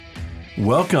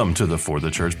Welcome to the For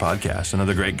the Church podcast,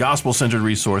 another great gospel-centered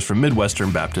resource from Midwestern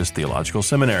Baptist Theological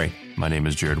Seminary. My name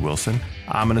is Jared Wilson.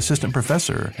 I'm an assistant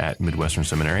professor at Midwestern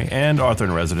Seminary and author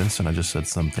in residence, and I just said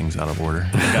some things out of order.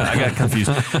 I got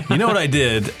confused. You know what I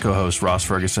did? Co-host Ross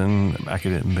Ferguson,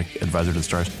 academic advisor to the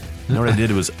stars. You know what I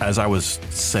did was, as I was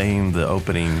saying the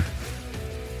opening,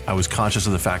 I was conscious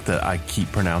of the fact that I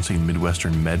keep pronouncing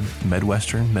Midwestern,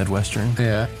 Midwestern.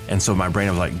 Yeah. And so my brain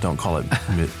was like, don't call it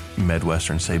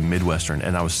Midwestern, say Midwestern.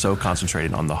 And I was so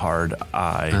concentrated on the hard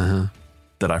I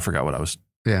that I forgot what I was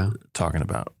talking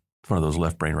about. It's one of those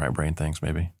left brain, right brain things,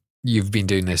 maybe. You've been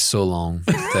doing this so long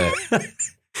that...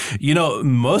 You know,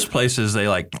 most places they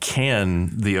like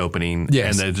can the opening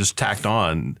and they just tacked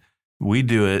on. We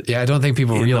do it. Yeah, I don't think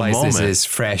people realize this is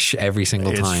fresh every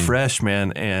single time. It's fresh,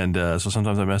 man. And so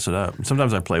sometimes I mess it up.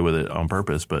 Sometimes I play with it on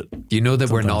purpose, but you know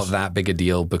that we're not that big a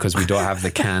deal because we don't have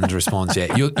the canned response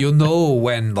yet. You'll know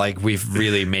when like we've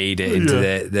really made it into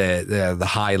the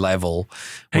high level.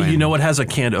 Hey, you know what has a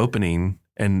canned opening?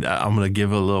 And I'm going to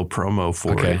give a little promo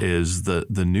for it. Is the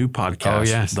new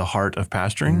podcast, The Heart of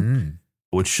Pastoring,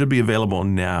 which should be available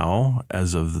now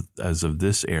as of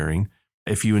this airing.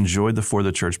 If you enjoyed the For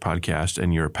the Church podcast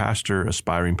and you're a pastor,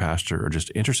 aspiring pastor, or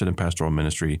just interested in pastoral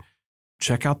ministry,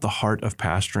 check out The Heart of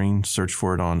Pastoring. Search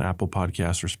for it on Apple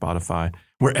Podcasts or Spotify,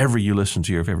 wherever you listen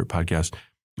to your favorite podcast.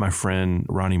 My friend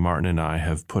Ronnie Martin and I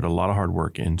have put a lot of hard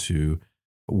work into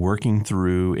working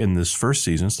through in this first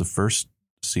season. It's the first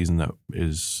season that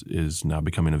is now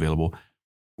becoming available,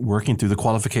 working through the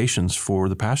qualifications for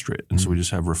the pastorate. And so we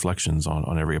just have reflections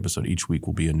on every episode. Each week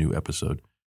will be a new episode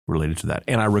related to that.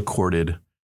 And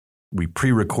we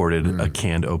pre-recorded a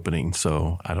canned opening.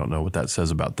 So I don't know what that says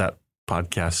about that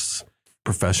podcast's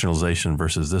professionalization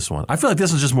versus this one. I feel like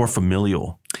this is just more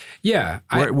familial. Yeah.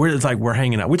 It's like we're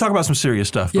hanging out. We talk about some serious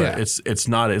stuff, but it's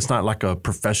not like a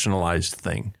professionalized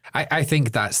thing. I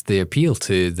think that's the appeal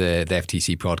to the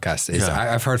FTC podcast is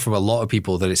I've heard from a lot of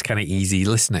people that it's kind of easy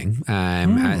listening.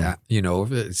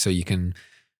 So you can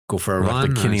go for a run.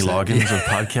 Like the Kenny Loggins of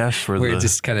podcasts where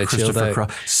just kind of chilled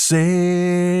out.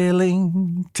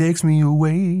 Sailing takes me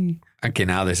away. Okay,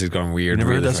 now this is going weird. You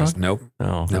never heard that song? Nope.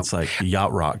 No, it's like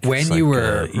yacht rock. When you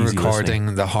were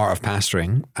recording The Heart of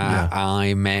Pastoring,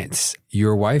 I met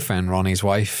your wife and Ronnie's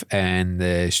wife in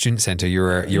the student center. You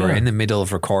were in the middle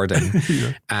of recording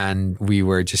and we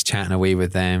were just chatting away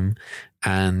with them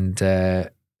and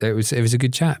it was a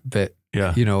good chat. But,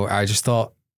 I just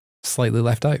thought, slightly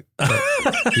left out, but,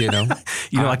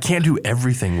 I can't do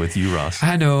everything with you, Ross.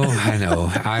 I know.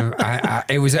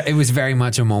 It was very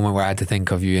much a moment where I had to think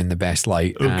of you in the best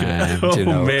light. Okay.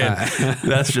 Man,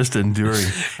 that's just enduring.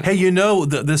 Hey,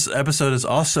 this episode is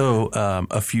also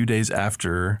a few days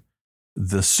after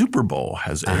the Super Bowl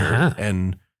has aired,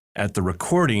 and at the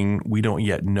recording, we don't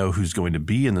yet know who's going to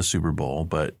be in the Super Bowl.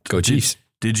 But go Chiefs.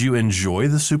 Did you enjoy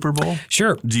the Super Bowl?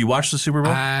 Sure. Do you watch the Super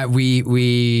Bowl?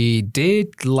 We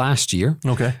did last year.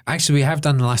 Okay. Actually, we have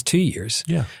done the last 2 years.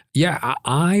 Yeah. Yeah,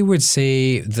 I would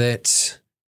say that.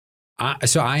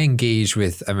 So I engage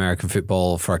with American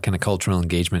football for a kind of cultural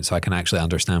engagement, so I can actually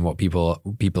understand what people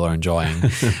are enjoying.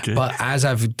 Okay. But as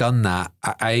I've done that,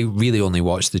 I really only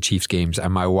watch the Chiefs games,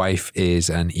 and my wife is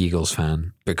an Eagles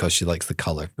fan because she likes the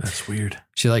color. That's weird.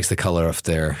 She likes the color of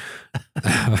their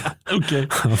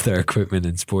of their equipment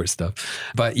and sports stuff.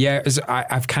 But yeah,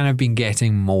 I've kind of been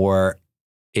getting more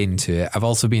into it. I've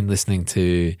also been listening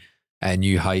to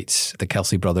New Heights, the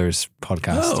Kelsey Brothers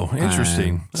podcast. Oh,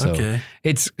 interesting. Okay,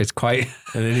 it's quite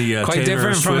and any quite Taylor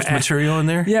different Swift from material in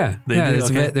there. Yeah,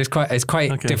 it's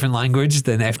quite different language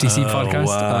than FTC podcast.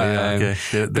 Wow, okay,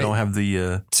 they don't have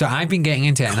the so I've been getting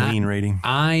into clean rating.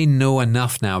 I know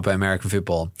enough now about American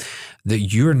football that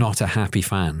you're not a happy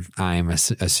fan. I'm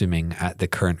assuming at the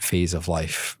current phase of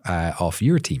life of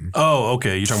your team. Oh,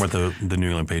 okay. You're talking about the New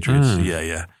England Patriots.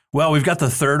 Yeah. Well, we've got the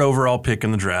third overall pick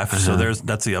in the draft, so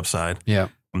that's the upside. Yeah.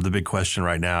 The big question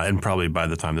right now, and probably by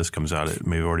the time this comes out, it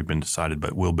may have already been decided,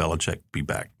 but will Belichick be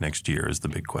back next year is the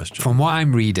big question. From what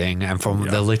I'm reading and from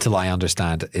the little I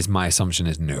understand, my assumption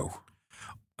is no.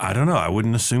 I don't know. I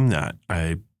wouldn't assume that.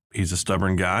 He's a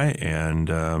stubborn guy, and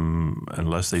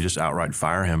unless they just outright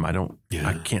fire him, I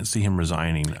can't see him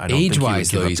resigning.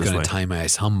 Age-wise, though, he's going to time out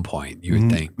at some point, you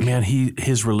would think. Man,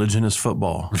 his religion is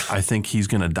football. I think he's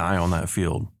going to die on that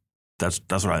field.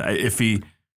 That's right. If he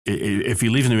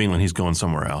leaves New England, he's going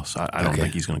somewhere else. I don't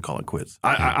think he's going to call it quits.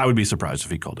 I would be surprised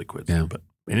if he called it quits. Yeah. But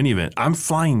in any event, I'm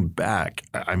flying back.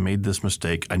 I made this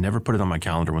mistake. I never put it on my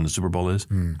calendar when the Super Bowl is.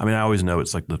 I mean, I always know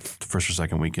it's like the first or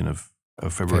second weekend of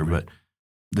February, but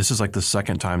this is like the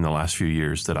second time in the last few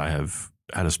years that I have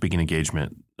had a speaking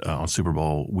engagement on Super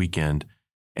Bowl weekend.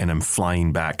 and I'm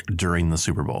flying back during the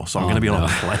Super Bowl. So I'm going to be on a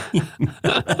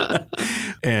plane.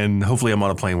 And hopefully I'm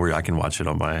on a plane where I can watch it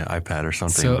on my iPad or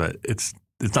something. But it's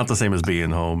not the same as being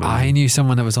home. I knew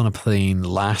someone that was on a plane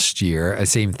last year,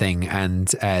 same thing. And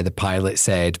the pilot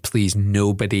said, please,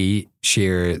 nobody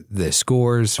share the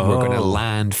scores. We're going to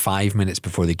land 5 minutes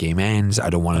before the game ends.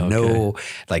 I don't want to know.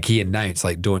 Like he announced,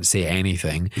 like, don't say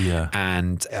anything. Yeah.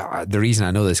 And the reason I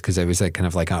know this, because it was like kind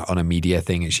of like on a media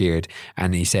thing it shared.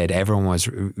 And he said everyone was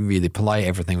really polite.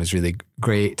 Everything was really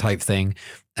great type thing.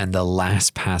 And the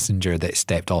last passenger that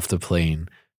stepped off the plane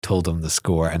told him the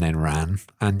score and then ran.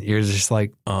 And you're just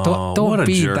like, don't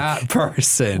be that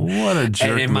person. What a jerk.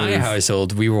 And in my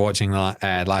household, we were watching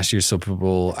last year's Super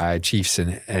Bowl, Chiefs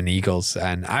and Eagles,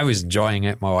 and I was enjoying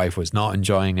it. My wife was not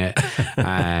enjoying it.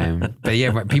 But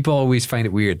yeah, people always find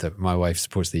it weird that my wife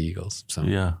supports the Eagles. So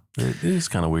yeah, it is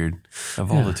kind of weird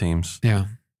of all the teams. Yeah.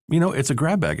 You know, it's a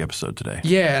grab bag episode today.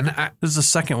 Yeah. And this is the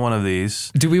second one of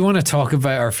these. Do we want to talk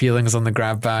about our feelings on the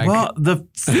grab bag? Well, the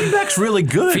feedback's really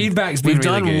good. Feedback's been We've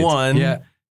really done good. one,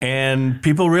 and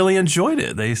people really enjoyed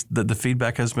it. The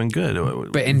feedback has been good.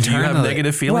 But internally, do you have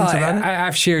negative feelings about it?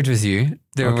 I've shared with you.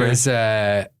 There was... you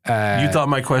thought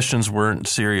my questions weren't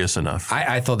serious enough.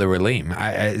 I thought they were lame.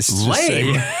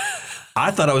 Lame? I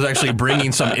thought I was actually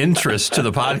bringing some interest to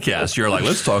the podcast. You're like,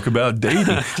 let's talk about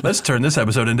dating. Let's turn this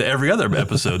episode into every other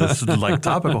episode. This is like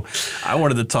topical. I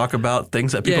wanted to talk about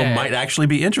things that people might actually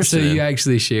be interested in. So you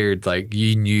actually shared, like,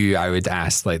 you knew I would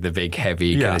ask like the big,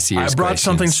 heavy kind of serious I brought questions.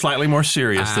 something slightly more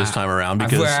serious this time around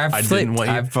because I didn't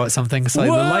want you. I brought something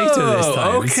slightly lighter this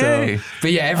time. Okay. So,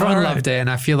 but yeah, everyone loved it. And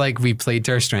I feel like we played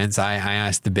to our strengths. I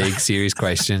asked the big, serious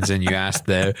questions and you asked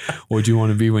the, what do you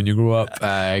want to be when you grow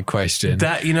up question.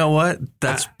 That, you know what?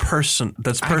 That's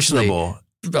personable. Actually,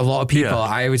 a lot of people,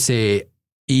 I would say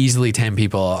easily 10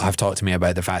 people have talked to me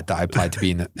about the fact that I applied to be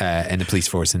in the police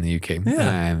force in the UK.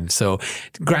 Yeah. So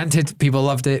granted, people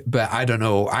loved it, but I don't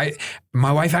know.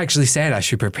 My wife actually said I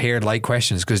should prepare light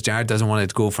questions because Jared doesn't want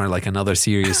to go for like another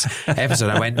serious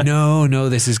episode. I went, no,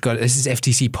 this is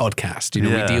FTC podcast. You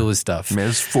know, we deal with stuff. I mean,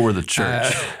 it's for the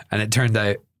church. And it turned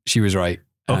out she was right.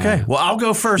 Okay. Well, I'll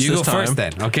go first this time. You go first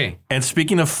then. Okay. And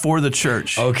speaking of for the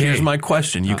church, here's my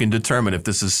question. You can determine if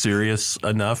this is serious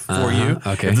enough for you,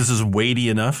 if this is weighty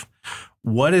enough.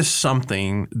 What is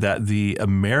something that the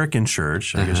American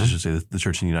church, I guess I should say the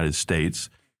church in the United States,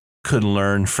 could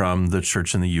learn from the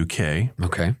church in the UK?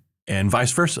 Okay. And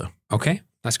vice versa. Okay.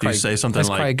 That's quite, you say something that's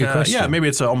like, quite a good question. Yeah, maybe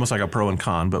it's almost like a pro and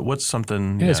con, but what's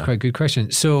something? Yeah, it's quite a good question.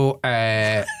 So,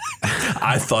 I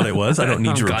thought it was. I don't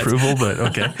need your approval, but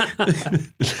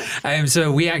okay.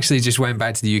 So we actually just went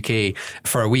back to the UK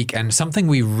for a week, and something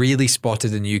we really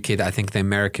spotted in the UK that I think the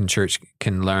American church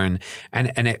can learn,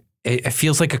 and it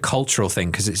feels like a cultural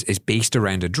thing because it's based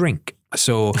around a drink.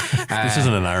 So this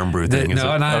isn't an Iron Brew thing, is it?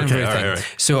 No, an Iron Brew thing.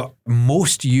 Right. So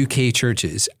most UK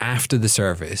churches after the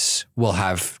service will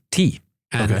have tea.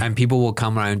 And people will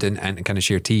come around and kind of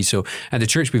share tea. So at the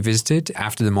church we visited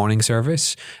after the morning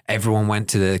service, everyone went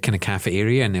to the kind of cafe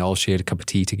area and they all shared a cup of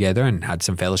tea together and had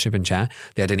some fellowship and chat.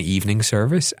 They had an evening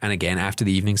service. And again, after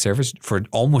the evening service, for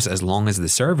almost as long as the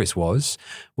service was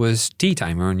tea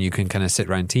time, and you can kind of sit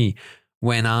around tea.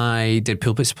 When I did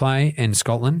pulpit supply in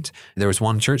Scotland, there was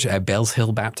one church, Bells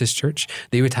Hill Baptist Church.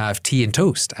 They would have tea and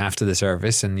toast after the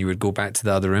service and you would go back to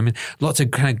the other room and lots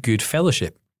of kind of good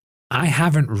fellowship. I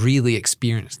haven't really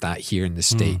experienced that here in the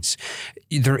States.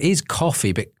 There is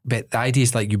coffee, but the idea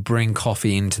is like you bring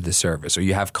coffee into the service or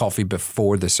you have coffee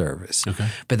before the service. Okay.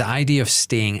 But the idea of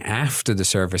staying after the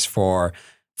service for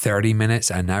 30 minutes,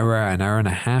 an hour and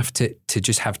a half to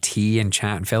just have tea and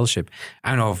chat and fellowship.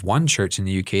 I know of one church in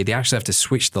the UK, they actually have to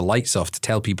switch the lights off to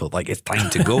tell people like it's time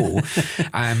to go.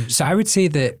 So I would say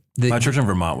that my church in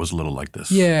Vermont was a little like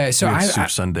this. Yeah, so we had soup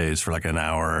Sundays for like an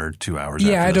hour or 2 hours.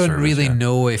 Yeah, after I don't service, really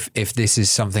know if this is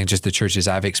something just the churches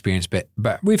I've experienced, but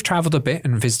we've traveled a bit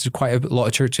and visited quite a lot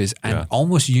of churches, and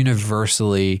almost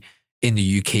universally in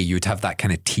the UK, you would have that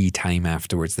kind of tea time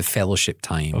afterwards, the fellowship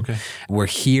time. Okay, where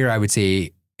here I would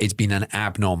say it's been an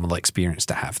abnormal experience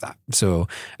to have that. So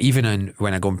even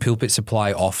when I go in pulpit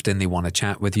supply, often they want to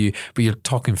chat with you, but you're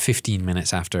talking 15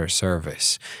 minutes after a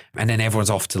service, and then everyone's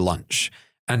off to lunch.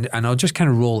 And I'll just kind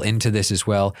of roll into this as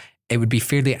well. It would be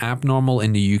fairly abnormal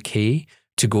in the UK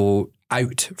to go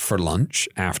out for lunch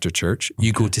after church.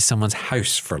 You go to someone's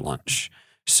house for lunch.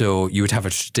 So you would have a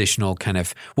traditional kind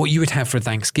of, what you would have for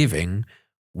Thanksgiving,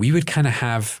 we would kind of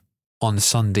have on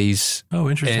Sundays. Oh,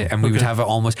 interesting. And we would have it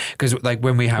almost, because like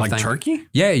when we have... Like turkey?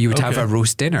 Yeah, you would have a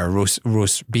roast dinner,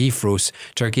 roast beef, roast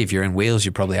turkey. If you're in Wales,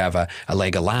 you probably have a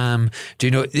leg of lamb. Do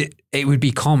you know, it would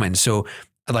be common. So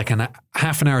like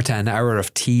half an hour to an hour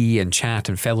of tea and chat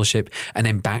and fellowship, and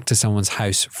then back to someone's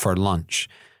house for lunch,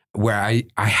 where I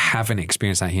haven't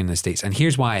experienced that here in the States. And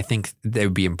here's why I think that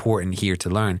would be important here to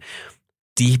learn: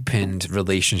 deepened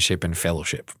relationship and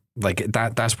fellowship. Like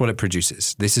that's what it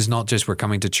produces. This is not just we're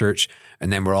coming to church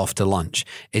and then we're off to lunch.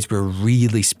 It's we're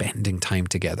really spending time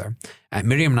together.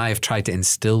 Miriam and I have tried to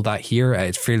instill that here.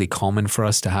 It's fairly common for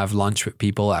us to have lunch with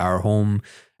people at our home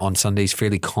on Sundays.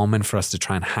 Fairly common for us to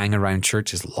try and hang around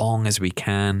church as long as we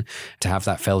can to have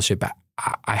that fellowship. But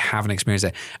I haven't experienced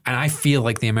it. And I feel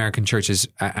like the American churches,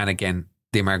 and again,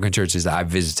 the American churches that I've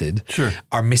visited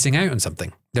are missing out on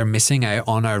something. They're missing out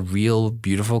on a real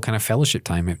beautiful kind of fellowship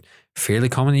time. It's fairly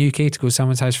common in the UK to go to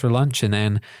someone's house for lunch and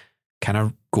then kind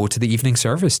of go to the evening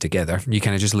service together. You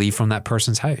kind of just leave from that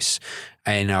person's house.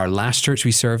 In our last church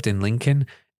we served in Lincoln,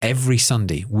 every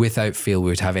Sunday, without fail, we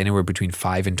would have anywhere between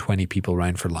 5 and 20 people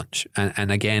around for lunch.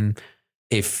 And again,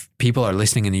 if people are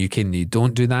listening in the UK and you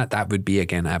don't do that, that would be,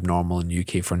 again, abnormal in the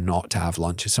UK for not to have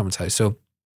lunch at someone's house. So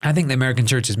I think the American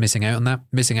church is missing out on that,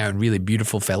 missing out on really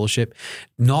beautiful fellowship,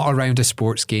 not around a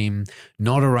sports game,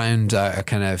 not around a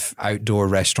kind of outdoor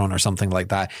restaurant or something like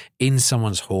that, in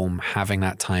someone's home, having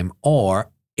that time, or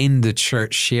in the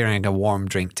church, sharing a warm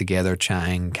drink together,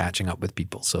 chatting, catching up with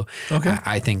people. So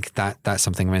I think that's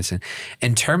something I'm missing.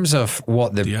 In terms of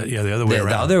what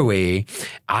the other way,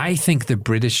 I think the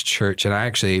British church, and I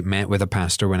actually met with a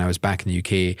pastor when I was back in the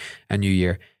UK a New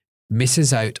Year,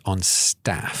 misses out on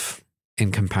staff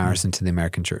in comparison to the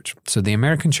American church. So the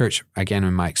American church, again,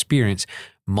 in my experience,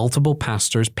 multiple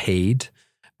pastors paid,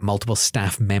 multiple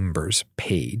staff members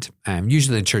paid,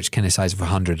 usually in church kind of size of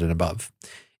 100 and above.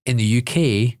 In the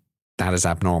UK, that is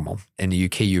abnormal. In the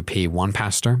UK, you pay one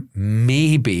pastor,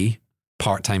 maybe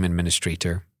part-time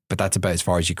administrator, but that's about as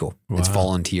far as you go. Wow. It's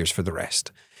volunteers for the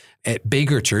rest. At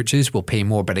bigger churches will pay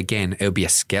more, but again, it'll be a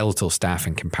skeletal staff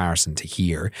in comparison to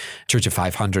here. Church of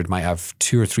 500 might have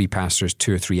 2 or 3 pastors,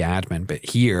 2 or 3 admin, but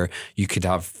here you could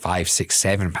have 5, 6,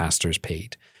 7 pastors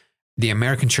paid. The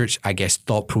American church, I guess,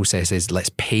 thought process is let's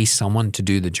pay someone to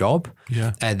do the job.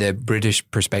 Yeah. The British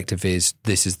perspective is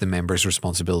this is the members'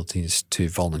 responsibilities to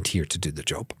volunteer to do the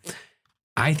job.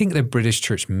 I think the British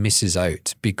church misses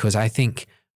out because I think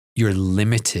you're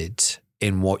limited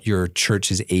in what your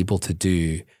church is able to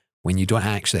do when you don't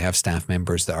actually have staff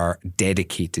members that are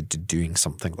dedicated to doing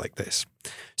something like this.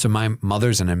 So my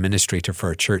mother's an administrator for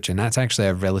a church, and that's actually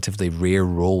a relatively rare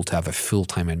role to have a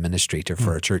full-time administrator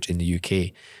for a church in the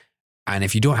UK. And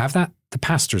if you don't have that, the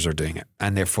pastors are doing it.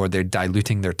 And therefore they're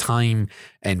diluting their time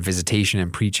in visitation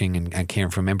and preaching and caring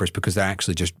for members because they're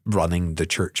actually just running the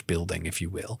church building, if you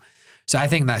will. So I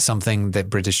think that's something that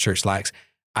British church lacks.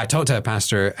 I talked to a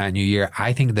pastor at New Year.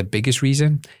 I think the biggest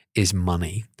reason is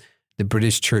money. The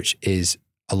British church is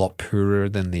a lot poorer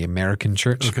than the American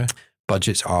church. Okay.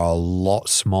 Budgets are a lot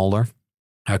smaller.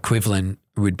 Equivalent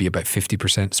would be about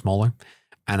 50% smaller.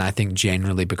 And I think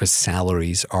generally because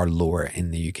salaries are lower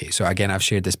in the UK. So again, I've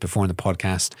shared this before in the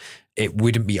podcast. It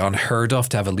wouldn't be unheard of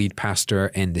to have a lead pastor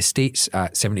in the States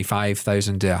at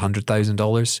 $75,000 to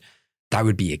 $100,000. That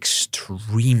would be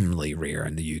extremely rare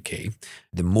in the UK.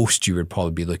 The most you would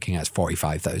probably be looking at is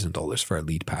 $45,000 for a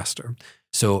lead pastor.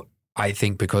 So I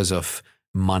think because of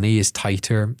money is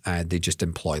tighter, they just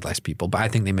employ less people. But I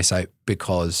think they miss out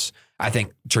because I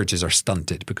think churches are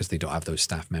stunted because they don't have those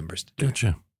staff members to do it.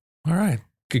 Gotcha. All right.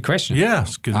 Good question.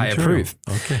 Yes, good. I approve.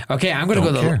 Okay. I'm going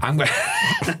to go I'm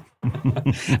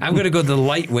going to go the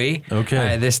light way.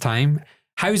 This time.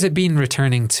 How's it been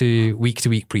returning to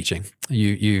week preaching?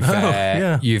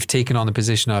 You've taken on the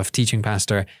position of teaching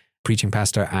pastor, preaching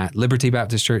pastor at Liberty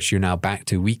Baptist Church. You're now back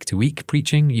to week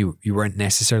preaching. You weren't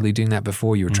necessarily doing that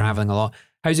before. You were traveling a lot.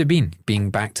 How's it been being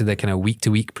back to the kind of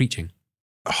week preaching?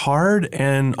 Hard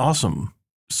and awesome.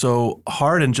 So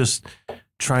hard and just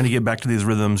trying to get back to these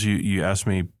rhythms. You asked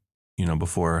me,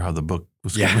 before how the book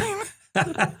was coming.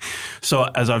 So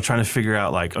as I was trying to figure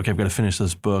out like, okay, I've got to finish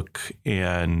this book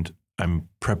and I'm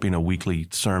prepping a weekly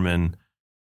sermon,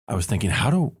 I was thinking, how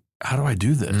do I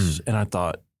do this? And I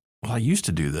thought, well, I used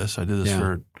to do this. I did this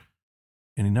for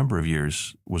any number of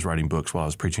years, was writing books while I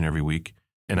was preaching every week.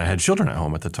 And I had children at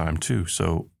home at the time too.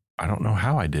 So I don't know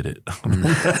how I did it.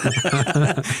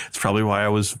 It's probably why I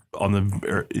was on the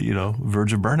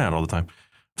verge of burnout all the time.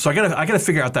 So I gotta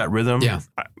figure out that rhythm. Yeah.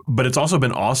 But it's also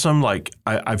been awesome. Like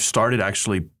I've started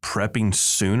actually prepping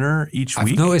sooner each week.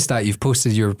 I've noticed that you've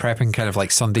posted your prepping kind of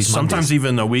like Sundays, sometimes Mondays.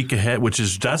 Even a week ahead,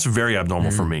 that's very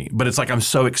abnormal for me. But it's like I'm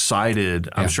so excited.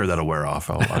 I'm sure that'll wear off.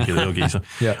 I'll get it. Okay. So,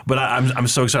 but I'm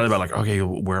so excited about like, okay,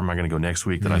 where am I going to go next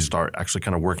week? That I start actually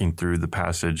kind of working through the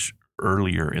passage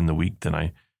earlier in the week than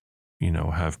I,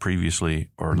 have previously,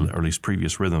 or at least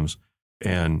previous rhythms.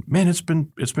 And man, it's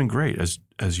been great,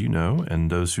 as you know, and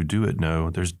those who do it know.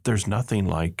 There's nothing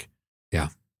like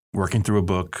working through a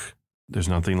book. There's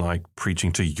nothing like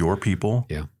preaching to your people.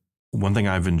 Yeah. One thing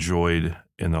I've enjoyed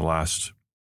in the last,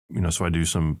 so I do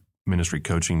some ministry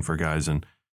coaching for guys, and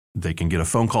they can get a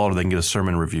phone call or they can get a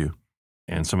sermon review.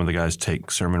 And some of the guys take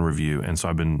sermon review, and so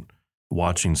I've been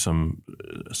watching some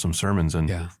sermons,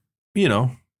 and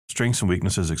strengths and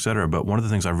weaknesses, et cetera. But one of the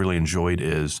things I've really enjoyed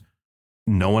is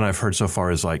no one I've heard so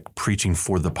far is like preaching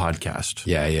for the podcast.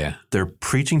 Yeah. They're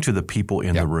preaching to the people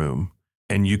in the room,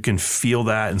 and you can feel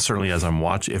that. And certainly as I'm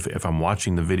watching, if I'm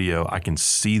watching the video, I can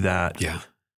see that. Yeah.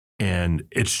 And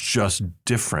it's just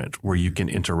different where you can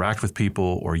interact with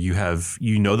people, or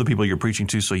the people you're preaching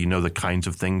to, so you know the kinds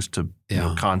of things to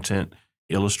content,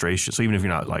 illustration. So even if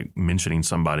you're not like mentioning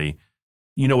somebody,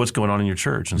 you know what's going on in your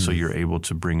church. And so you're able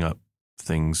to bring up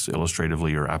things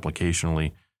illustratively or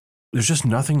applicationally. There's just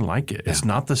nothing like it. Yeah. It's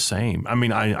not the same. I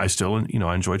mean, I still,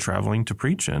 I enjoy traveling to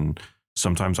preach, and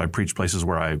sometimes I preach places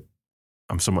where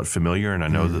I'm somewhat familiar and I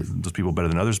know those people better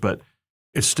than others, but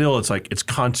it's like it's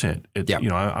content.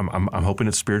 I'm hoping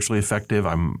it's spiritually effective.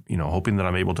 I'm, hoping that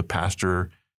I'm able to pastor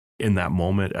in that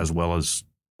moment as well as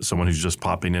someone who's just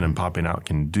popping in and popping out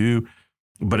can do,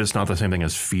 but it's not the same thing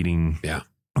as feeding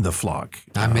the flock.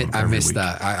 I missed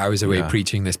that. I was away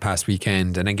preaching this past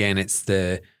weekend, and again, it's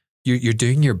you're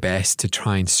doing your best to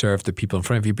try and serve the people in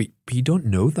front of you, but you don't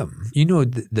know them. You know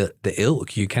the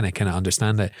ilk. You kind of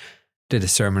understand it. Did a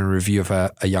sermon review of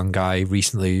a young guy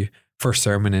recently, first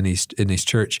sermon in his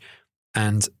church,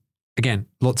 and again,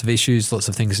 lots of issues, lots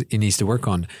of things he needs to work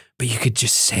on. But you could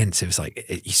just sense it was like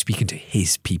he's speaking to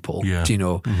his people. Yeah. Do you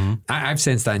know? Mm-hmm. I've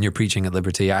sensed that in your preaching at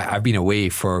Liberty. I've been away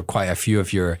for quite a few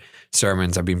of your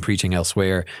sermons. I've been preaching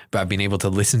elsewhere, but I've been able to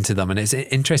listen to them, and it's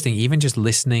interesting. Even just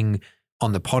listening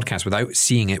on the podcast without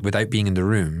seeing it, without being in the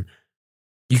room,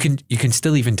 you can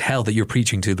still even tell that you're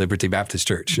preaching to Liberty Baptist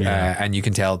Church, and you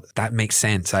can tell that makes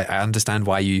sense. I understand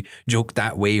why you joked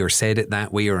that way or said it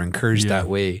that way or encouraged that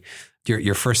way.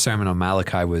 Your first sermon on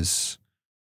Malachi was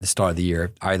the start of the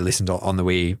year. I listened on the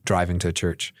way driving to a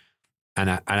church, and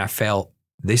I felt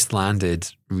this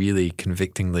landed really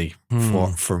convictingly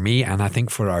for me, and I think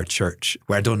for our church,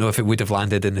 where I don't know if it would have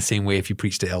landed in the same way if you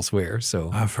preached it elsewhere.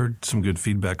 So I've heard some good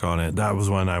feedback on it. That was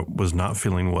when I was not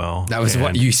feeling well. That was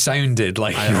what you sounded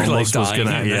like. I almost was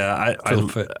gonna.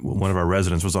 One of our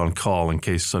residents was on call in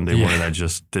case Sunday morning I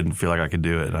just didn't feel like I could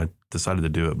do it, and I decided to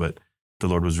do it. But the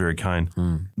Lord was very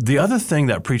kind. The other thing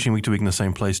that preaching week to week in the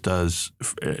same place does,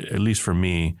 at least for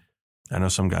me, I know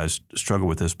some guys struggle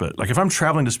with this, but like if I'm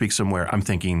traveling to speak somewhere, I'm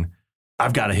thinking,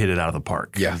 I've got to hit it out of the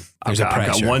park. Yeah. I've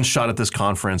got one shot at this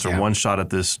conference or one shot at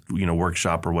this,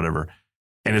 workshop or whatever.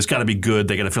 And it's got to be good.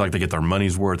 They got to feel like they get their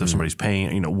money's worth if somebody's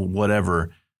paying,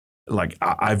 whatever. Like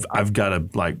I've got to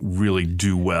like really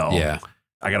do well. Yeah.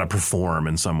 I got to perform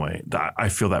in some way. I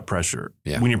feel that pressure.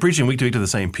 Yeah. When you're preaching week to week to the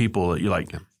same people, you're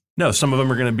like, no, some of them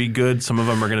are going to be good. Some of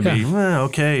them are going to be,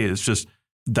 okay. It's just,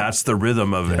 that's the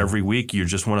rhythm of every week. You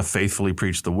just want to faithfully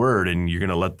preach the word, and you're going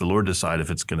to let the Lord decide if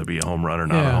it's going to be a home run or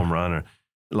not a home run. Or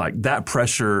like that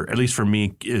pressure, at least for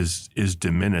me, is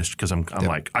diminished because I'm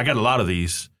like, I got a lot of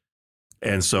these.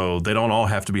 And so they don't all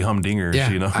have to be humdingers,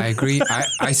 I agree.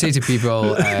 I say to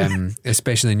people,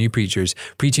 especially new preachers,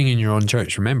 preaching in your own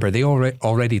church, remember, they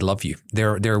already love you.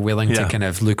 They're willing to kind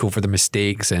of look over the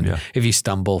mistakes, and if you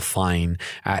stumble, fine.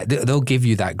 They'll give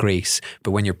you that grace.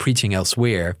 But when you're preaching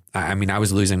elsewhere, I mean, I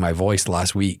was losing my voice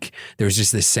last week. There was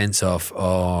just this sense of,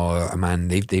 oh man,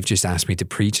 they've just asked me to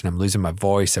preach and I'm losing my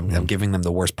voice. I'm giving them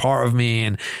the worst part of me,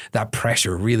 and that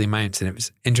pressure really mounts. And it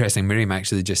was interesting. Miriam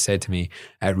actually just said to me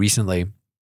recently,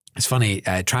 it's funny,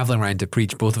 traveling around to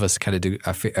preach, both of us kind of do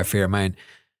a fair amount.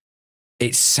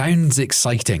 It sounds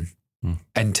exciting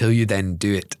until you then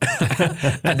do it.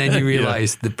 And then you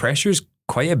realize the pressure's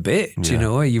quite a bit,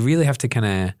 you really have to kind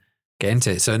of get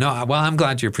into it. So I'm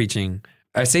glad you're preaching.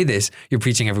 I say this, you're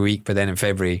preaching every week, but then in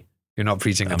February, you're not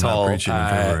preaching at all. I'm not preaching in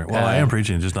February. Well, I am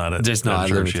preaching, just not at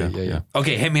church. Yeah.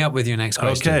 Okay, hit me up with your next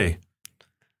question. Okay.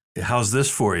 How's this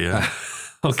for you?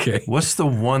 Okay. What's the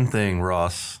one thing,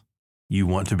 Ross, you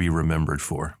want to be remembered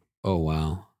for? Oh,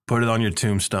 wow. Put it on your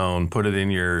tombstone. Put it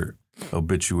in your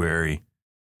obituary.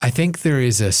 I think there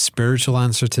is a spiritual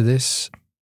answer to this,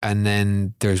 and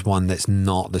then there's one that's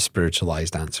not the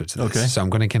spiritualized answer to this. Okay. So I'm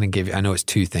going to kind of give you, I know it's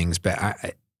two things, but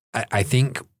I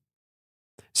think,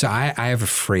 so I have a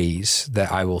phrase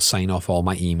that I will sign off all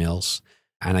my emails,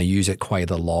 and I use it quite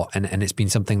a lot. And it's been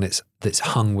something that's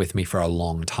hung with me for a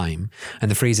long time. And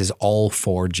the phrase is all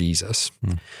for Jesus.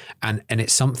 And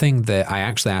it's something that I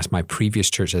actually asked my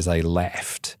previous church as I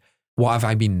left, what have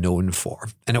I been known for?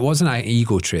 And it wasn't an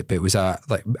ego trip. It was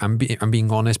I'm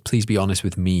being honest. Please be honest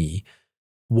with me.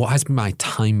 What has my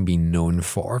time been known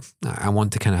for? I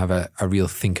want to kind of have a real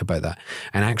think about that.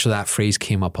 And actually that phrase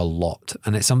came up a lot.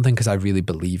 And it's something because I really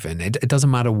believe in it. It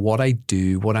doesn't matter what I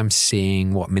do, what I'm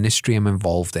saying, what ministry I'm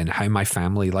involved in, how my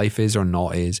family life is or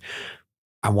not is.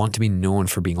 I want to be known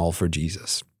for being all for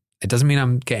Jesus. It doesn't mean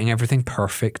I'm getting everything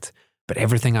perfect, but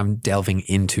everything I'm delving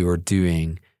into or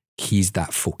doing, he's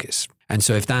that focus. And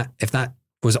so if that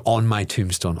was on my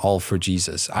tombstone, all for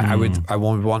Jesus, I would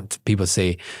want people to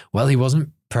say, well, he wasn't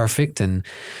perfect. And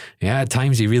yeah, at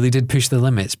times he really did push the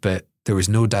limits, but there was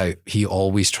no doubt he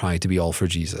always tried to be all for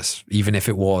Jesus, even if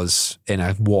it was in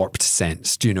a warped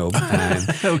sense, do you know?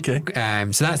 Okay.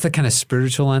 So that's the kind of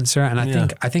spiritual answer. And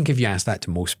I think if you ask that to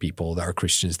most people that are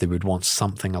Christians, they would want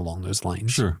something along those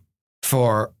lines. Sure.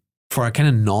 For a kind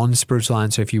of non-spiritual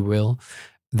answer, if you will,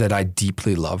 that I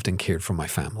deeply loved and cared for my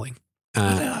family.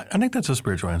 I think that's a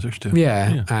spiritual answer too.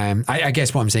 Yeah. I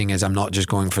guess what I'm saying is I'm not just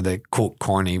going for the quote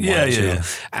corny ones. Yeah.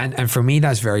 And for me,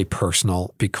 that's very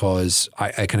personal because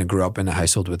I kind of grew up in a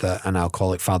household with an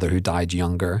alcoholic father who died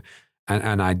younger,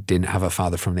 and I didn't have a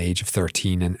father from the age of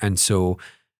 13. And so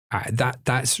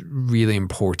that's really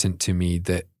important to me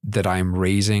that I'm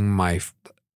raising my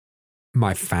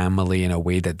family in a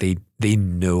way that they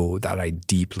know that I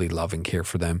deeply love and care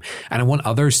for them. And I want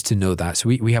others to know that. So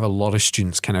we have a lot of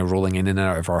students kind of rolling in and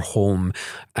out of our home.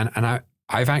 And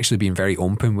I've actually been very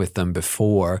open with them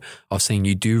before of saying,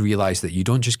 you do realize that you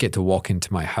don't just get to walk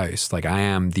into my house. Like, I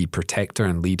am the protector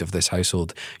and lead of this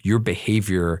household. Your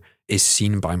behavior is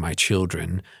seen by my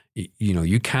children. You know,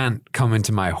 you can't come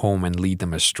into my home and lead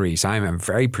them astray. So I'm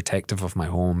very protective of my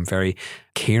home, very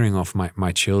caring of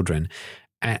my children.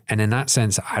 And in that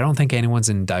sense, I don't think anyone's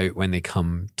in doubt when they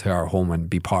come to our home and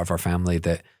be part of our family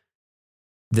that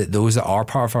those that are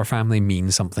part of our family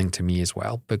mean something to me as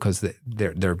well, because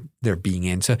they're being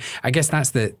in. So I guess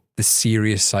that's the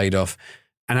serious side of,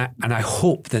 and I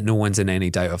hope that no one's in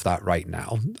any doubt of that right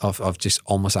now, of just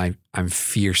almost I'm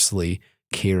fiercely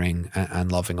caring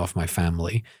and loving of my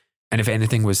family. And if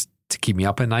anything was to keep me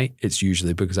up at night, it's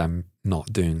usually because I'm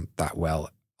not doing that well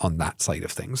on that side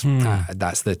of things.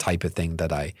 That's the type of thing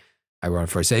that I work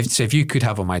for. So if you could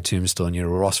have on my tombstone,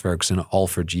 Ross Ferguson, all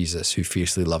for Jesus, who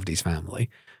fiercely loved his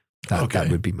family, that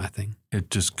would be my thing.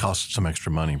 It just costs some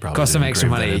extra money, probably. Cost some extra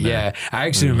money, yeah. I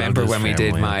actually remember when we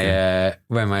did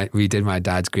we did my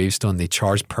dad's gravestone, they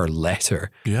charged per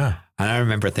letter. Yeah. And I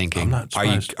remember thinking,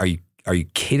 are you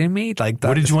kidding me? Like that.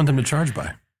 What did you want them to charge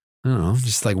by? I don't know,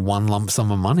 just like one lump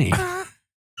sum of money.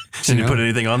 Did you put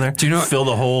anything on there? Fill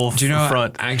the whole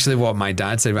front? Actually, what my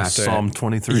dad said after Psalm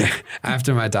 23. Yeah,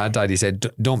 after my dad died, he said,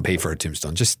 "Don't pay for a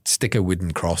tombstone. Just stick a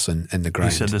wooden cross in the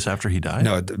ground." He said this after he died?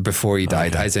 No, before he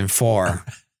died. Okay. As in for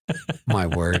my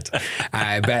word.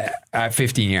 But at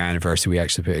 15-year anniversary, we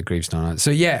actually put a gravestone on it.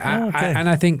 So yeah,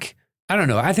 I think I don't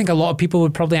know. I think a lot of people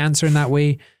would probably answer in that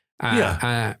way.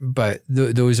 But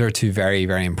those are two very,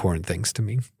 very important things to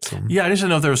me. So. Yeah, I just didn't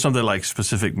know if there was something like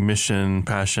specific mission,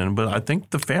 passion, but I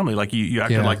think the family, like you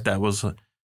acted like that was, a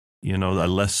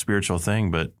less spiritual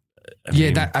thing. But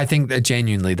I think that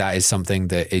genuinely that is something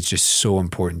that is just so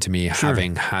important to me,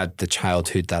 having had the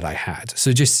childhood that I had.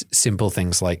 So just simple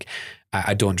things like,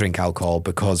 I don't drink alcohol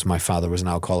because my father was an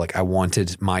alcoholic. I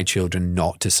wanted my children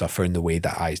not to suffer in the way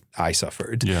that I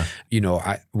suffered. Yeah.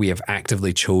 We have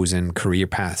actively chosen career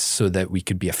paths so that we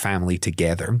could be a family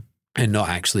together and not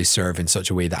actually serve in such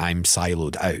a way that I'm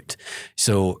siloed out.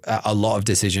 So a lot of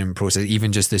decision process,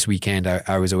 even just this weekend,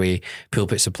 I was away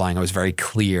pulpit supplying. I was very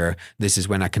clear, this is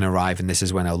when I can arrive and this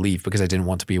is when I'll leave, because I didn't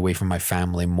want to be away from my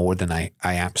family more than I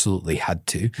absolutely had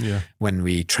to. Yeah. When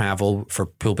we travel for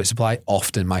pulpit supply,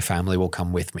 often my family will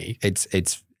come with me. It's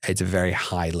a very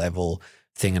high level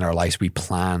thing in our lives. We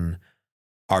plan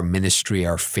our ministry,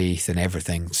 our faith and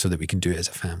everything so that we can do it as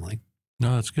a family.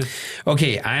 No, that's good.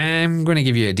 Okay, I'm going to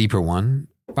give you a deeper one.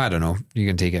 I don't know. You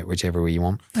can take it whichever way you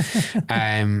want.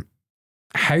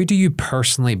 How do you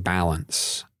personally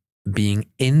balance being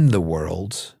in the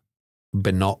world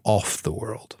but not off the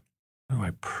world? How do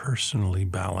I personally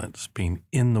balance being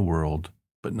in the world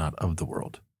but not of the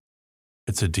world?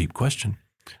 It's a deep question.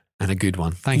 And a good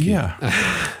one. Thank you.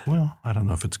 Yeah. Well, I don't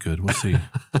know if it's good. We'll see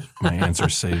if my answer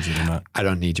saves it or not. I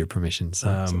don't need your permission.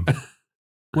 So.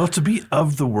 Well, to be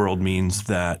of the world means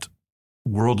that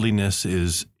worldliness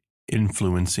is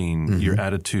influencing your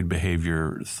attitude,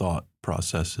 behavior, thought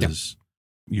processes,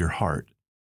 your heart.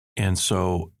 And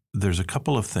so there's a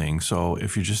couple of things. So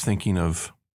if you're just thinking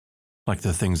of like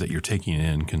the things that you're taking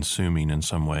in, consuming in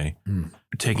some way,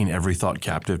 taking every thought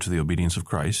captive to the obedience of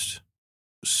Christ.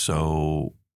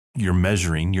 So you're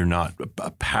measuring. You're not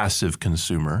a passive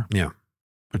consumer. Yeah.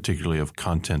 Particularly of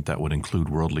content that would include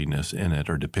worldliness in it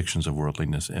or depictions of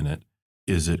worldliness in it.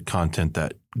 Is it content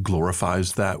that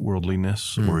glorifies that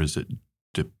worldliness or is it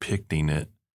depicting it?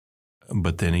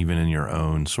 But then even in your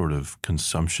own sort of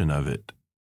consumption of it,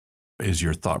 is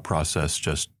your thought process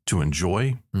just to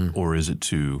enjoy or is it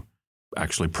to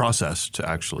actually process, to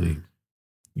actually,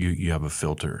 you have a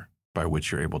filter by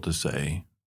which you're able to say,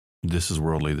 this is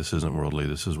worldly, this isn't worldly,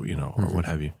 this is, or what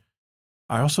have you.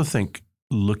 I also think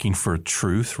looking for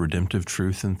truth, redemptive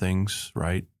truth in things,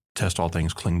 right? Test all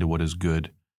things, cling to what is good.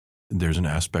 There's an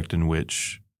aspect in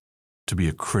which to be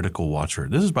a critical watcher.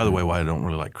 This is, by the way, why I don't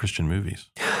really like Christian movies.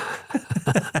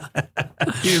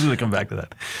 Usually come back to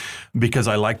that. Because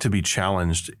I like to be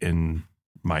challenged in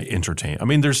my entertainment. I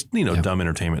mean, there's, dumb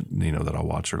entertainment, that I'll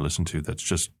watch or listen to that's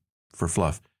just for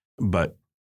fluff. But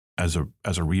as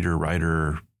a reader,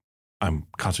 writer, I'm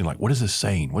constantly like, what is this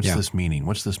saying? What's this meaning?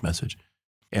 What's this message?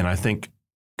 And I think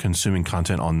consuming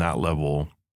content on that level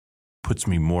puts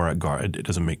me more at guard. It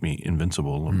doesn't make me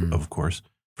invincible, of course,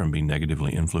 from being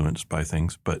negatively influenced by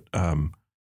things, but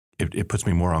it puts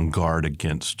me more on guard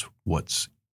against what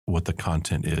the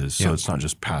content is. So it's not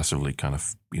just passively kind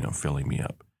of, filling me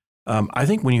up. I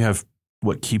think when you have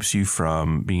what keeps you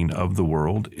from being of the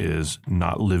world is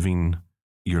not living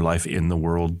your life in the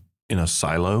world in a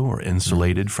silo or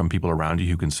insulated from people around you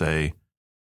who can say,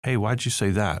 hey, why'd you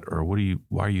say that? Or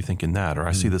why are you thinking that? Or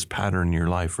I see this pattern in your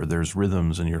life, or there's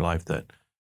rhythms in your life that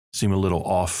seem a little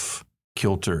off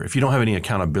kilter. If you don't have any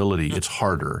accountability, it's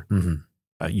harder.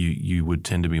 You would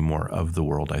tend to be more of the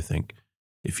world, I think,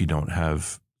 if you don't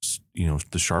have,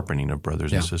 the sharpening of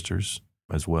brothers and sisters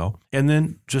as well. And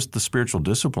then just the spiritual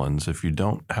disciplines. If you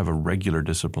don't have a regular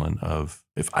discipline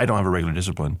if I don't have a regular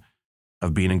discipline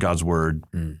of being in God's word,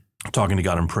 talking to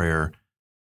God in prayer,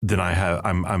 then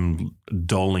I'm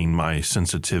dulling my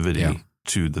sensitivity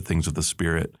to the things of the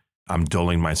Spirit. I'm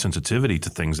dulling my sensitivity to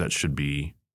things that should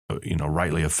be,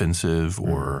 rightly offensive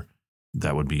or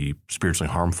that would be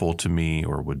spiritually harmful to me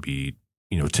or would be,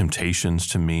 temptations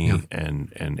to me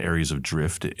and areas of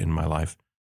drift in my life.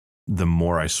 The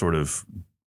more I sort of,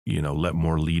 let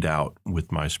more lead out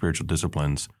with my spiritual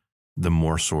disciplines, the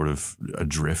more sort of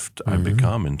adrift I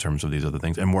become in terms of these other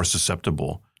things and more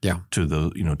susceptible to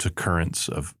the, to currents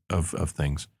of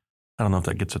things. I don't know if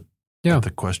that gets at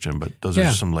the question, but those are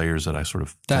just some layers that I sort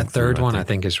of that third one I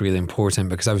think is really important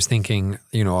because I was thinking,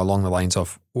 along the lines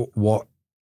of what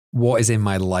is in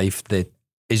my life that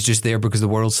is just there because the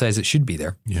world says it should be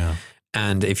there. Yeah.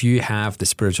 And if you have the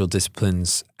spiritual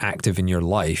disciplines active in your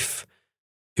life,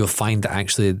 you'll find that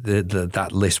actually that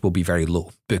list will be very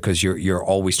low because you're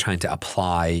always trying to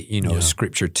apply,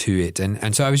 scripture to it.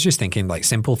 And so I was just thinking like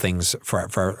simple things for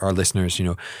our listeners,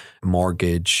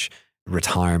 mortgage,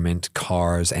 retirement,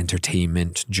 cars,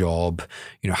 entertainment, job,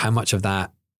 how much of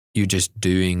that you're just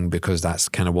doing because that's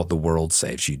kind of what the world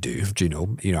says you do. Do you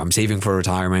know, I'm saving for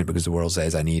retirement because the world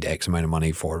says I need X amount of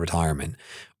money for retirement.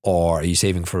 Or are you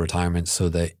saving for retirement so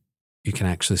that you can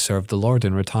actually serve the Lord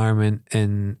in retirement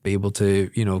and be able to,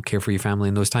 care for your family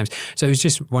in those times. So it was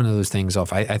just one of those things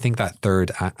I think that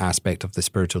third aspect of the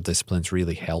spiritual disciplines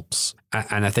really helps.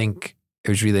 And I think it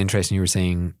was really interesting you were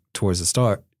saying towards the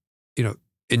start,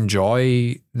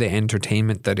 enjoy the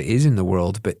entertainment that is in the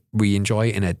world, but we enjoy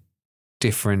it in a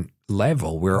different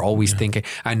level. We're always thinking,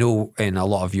 I know in a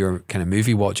lot of your kind of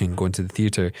movie watching, going to the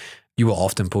theater, you will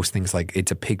often post things like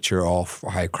it's a picture of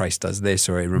how Christ does this,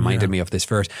 or it reminded me of this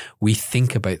verse. We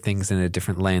think about things in a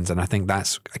different lens. And I think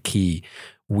that's a key.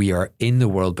 We are in the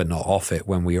world, but not of it,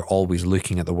 when we are always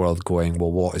looking at the world going,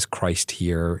 well, what is Christ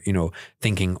here?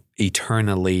 Thinking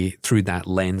eternally through that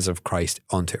lens of Christ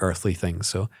onto earthly things.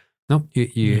 So no,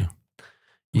 you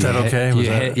is that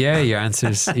okay? Your answer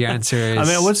is.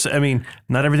 I mean,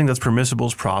 not everything that's permissible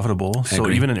is profitable. So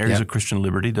even in areas of Christian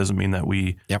liberty doesn't mean that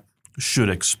we should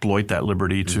exploit that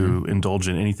liberty to indulge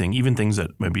in anything, even things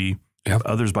that maybe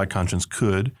others by conscience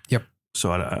could.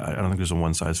 So I don't think there's a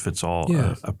one size fits all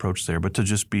approach there, but to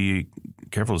just be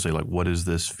careful to say like, what is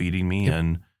this feeding me,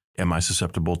 and am I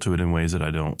susceptible to it in ways that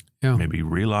I don't maybe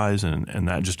realize, and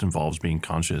that just involves being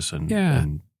conscious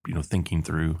and thinking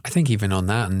through. I think even on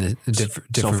that and the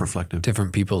self-reflective,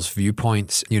 different people's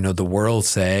viewpoints, the world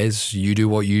says you do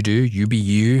what you do, you be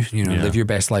you, live your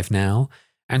best life now.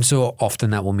 And so often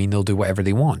that will mean they'll do whatever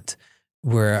they want.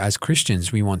 Whereas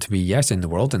Christians, we want to be, yes, in the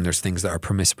world, and there's things that are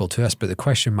permissible to us, but the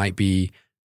question might be,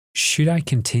 should I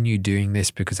continue doing this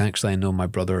because actually I know my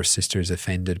brother or sister is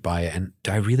offended by it, and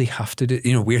do I really have to do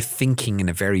it? We're thinking in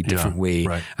a very different way,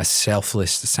 a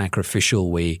selfless, sacrificial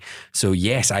way. So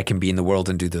yes, I can be in the world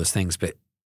and do those things, but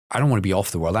I don't want to be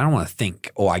off the world. I don't want to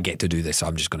think, I get to do this, so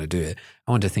I'm just going to do it.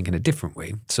 I want to think in a different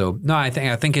way. So no, I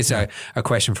think it's a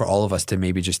question for all of us to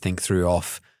maybe just think through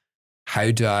of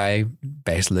how do I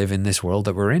best live in this world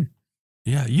that we're in?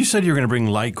 Yeah, you said you were going to bring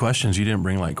light questions. You didn't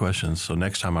bring light questions. So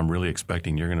next time I'm really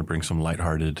expecting you're going to bring some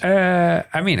lighthearted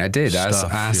I did.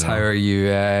 Stuff, ask how are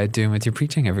you doing with your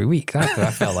preaching every week?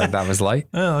 That felt like that was light.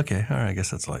 Oh, okay. All right. I guess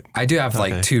that's light. I do have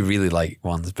like two really light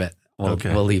ones, but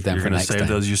we'll leave them for next time.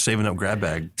 You're saving up grab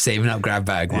bag. Saving up grab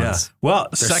bag ones. Yeah. Well,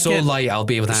 they're so light, I'll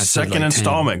be able to answer second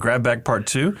installment, grab bag part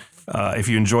 2. If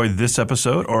you enjoyed this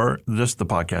episode or just the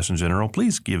podcast in general,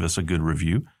 please give us a good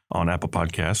review on Apple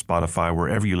Podcasts, Spotify,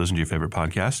 wherever you listen to your favorite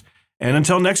podcasts. And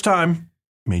until next time,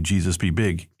 may Jesus be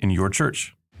big in your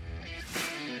church.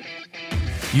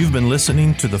 You've been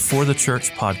listening to the For the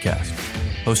Church podcast,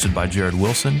 hosted by Jared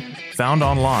Wilson, found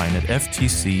online at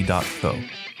ftc.co.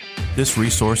 This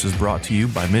resource is brought to you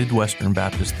by Midwestern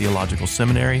Baptist Theological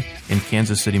Seminary in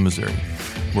Kansas City, Missouri,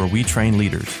 where we train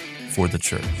leaders for the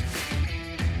church.